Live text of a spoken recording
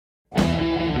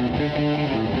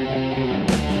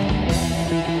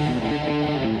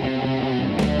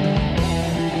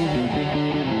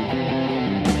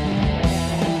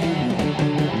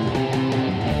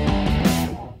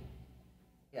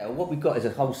got is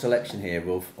a whole selection here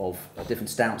of different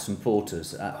stouts and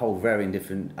porters at whole varying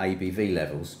different ABV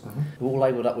levels. They're all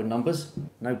labelled up with numbers,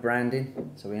 no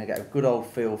branding, so we're going to get a good old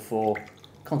feel for,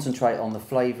 concentrate on the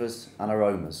flavours and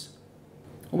aromas.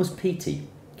 Almost peaty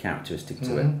characteristic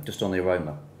to it, just on the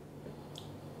aroma.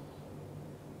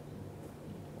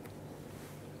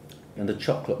 And the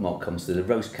chocolate malt comes through, the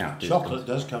roast character. Chocolate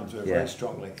does come through very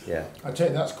strongly. Yeah. I tell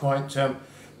you, that's quite.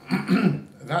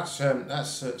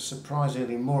 That's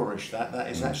surprisingly Moorish. That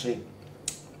is actually.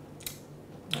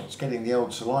 Oh, it's getting the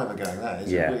old saliva going. That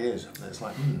is. Yeah. It really is. It's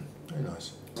like very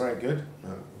nice. Very good.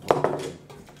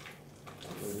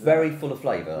 Very full of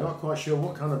flavour. I'm not quite sure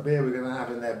what kind of beer we're going to have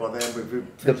in there by then.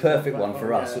 The perfect one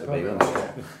for us would be, wouldn't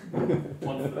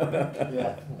it?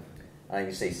 Yeah. And you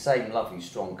can see, same lovely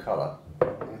strong colour.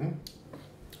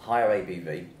 Higher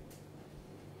ABV.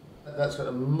 That's got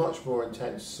a much more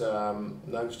intense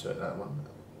nose to it, that one.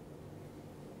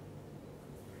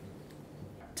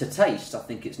 To taste, I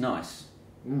think it's nice.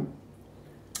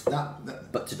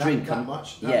 But to drink, that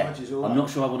much is all I'm right. not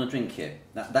sure I want to drink it.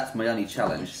 That's my only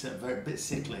challenge. It's a bit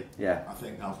sickly, yeah. I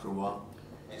think, after a while.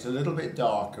 It's a little bit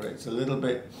darker, it's a little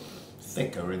bit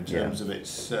thicker in terms of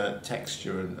its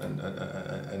texture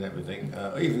and everything,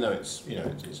 even though it's,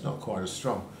 it's not quite as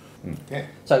strong. Okay.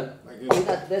 So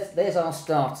there's our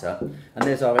starter and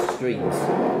there's our extremes.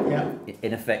 Yeah.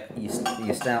 In effect, your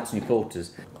stouts and your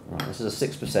porters. Right, this is a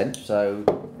 6%, so.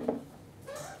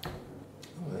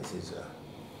 This is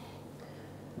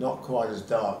not quite as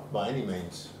dark by any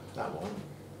means. That one.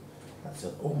 That's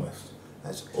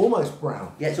almost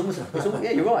brown. Yeah, it's almost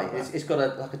yeah, you're right. It's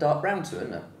got like a dark brown to it,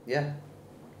 isn't it? Yeah.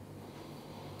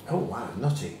 Oh wow,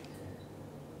 nutty.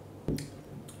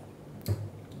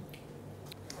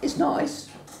 It's nice.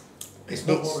 It's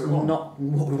not what we want. Not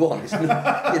what we want. It's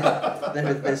not,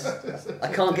 there's,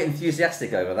 I can't get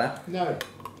enthusiastic over that. No.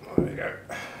 There we go.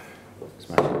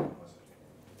 Smash it.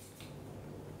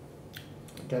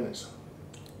 Again,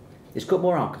 it's got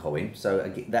more alcohol in, so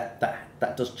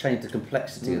that does change the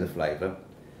complexity of the flavour.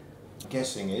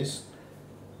 Guessing is,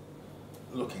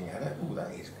 looking at it, oh,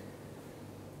 that is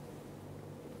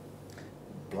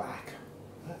black.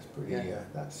 That's pretty. Yeah.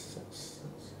 That's.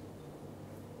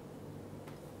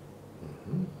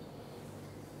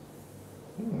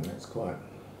 That's quite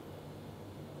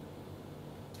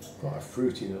a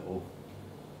fruity little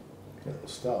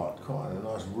start. Quite a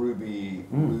nice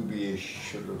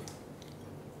ruby-ish sort of.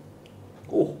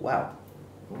 Oh wow!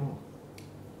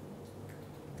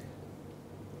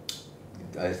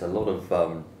 There's a lot of.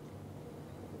 Oh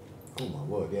my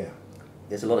word! Yeah.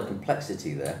 There's a lot of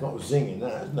complexity there. A lot of zing in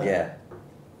that, isn't there? Yeah.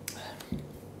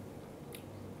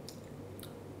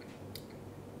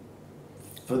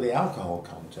 For the alcohol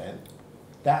content,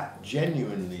 that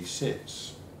genuinely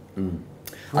sits.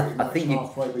 I think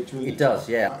halfway between. It does,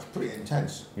 yeah. That's pretty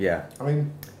intense. Yeah. I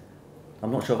mean, I'm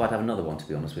not sure if I'd have another one, to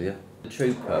be honest with you. The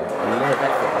Trooper, a lot of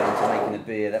effort went into making a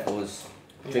beer that was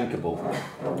drinkable.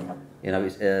 You know,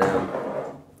 it's,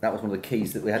 that was one of the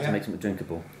keys, that we had to make something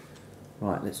drinkable.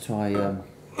 Right, let's try. Right,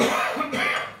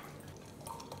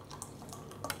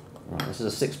 this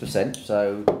is a 6%,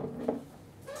 so.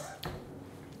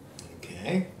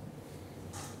 Okay.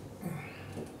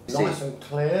 Nice and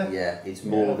clear. Yeah, it's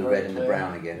more the red and the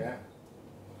brown again. Yeah.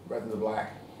 Red and the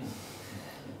black.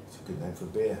 It's a good name for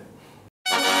beer.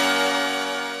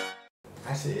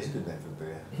 Actually, it is a good name for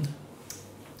beer.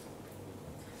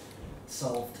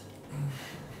 Solved.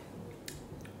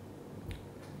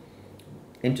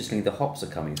 Interestingly, the hops are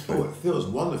coming through. Oh, it feels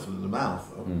wonderful in the mouth.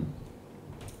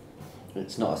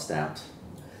 It's not a stout.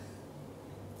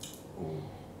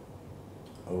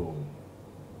 Oh.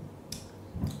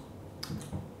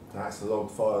 That's the log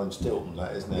fire and Stilton,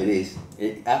 that, isn't it? It is.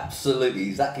 It absolutely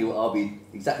exactly what I'll be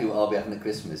having at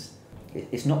Christmas.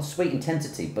 It's not sweet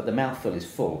intensity, but the mouthful is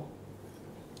full.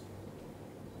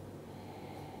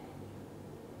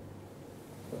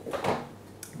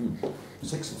 Mm.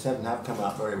 6 and 7 have come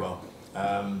out very well.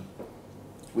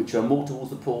 Which are more towards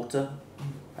the porter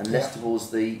and less towards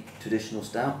the traditional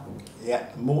stout. Yeah,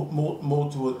 more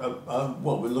toward.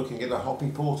 Well, we're looking at a hoppy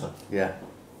porter. Yeah.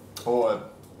 Or a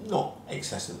not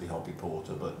excessively hoppy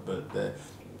porter, but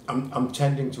I'm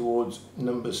tending towards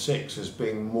number 6 as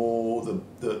being more the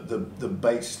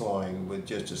baseline with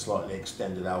just a slightly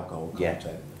extended alcohol content.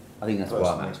 Yeah. I think that's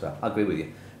right, Maxwell. I agree with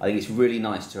you. I think it's really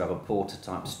nice to have a porter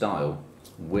type style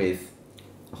with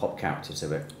a hop character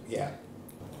to it. Yeah.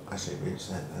 I see what you're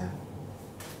saying there.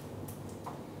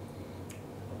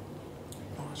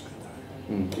 Oh, it's good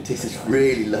though. It is. It's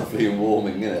really lovely and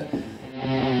warming, isn't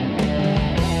it?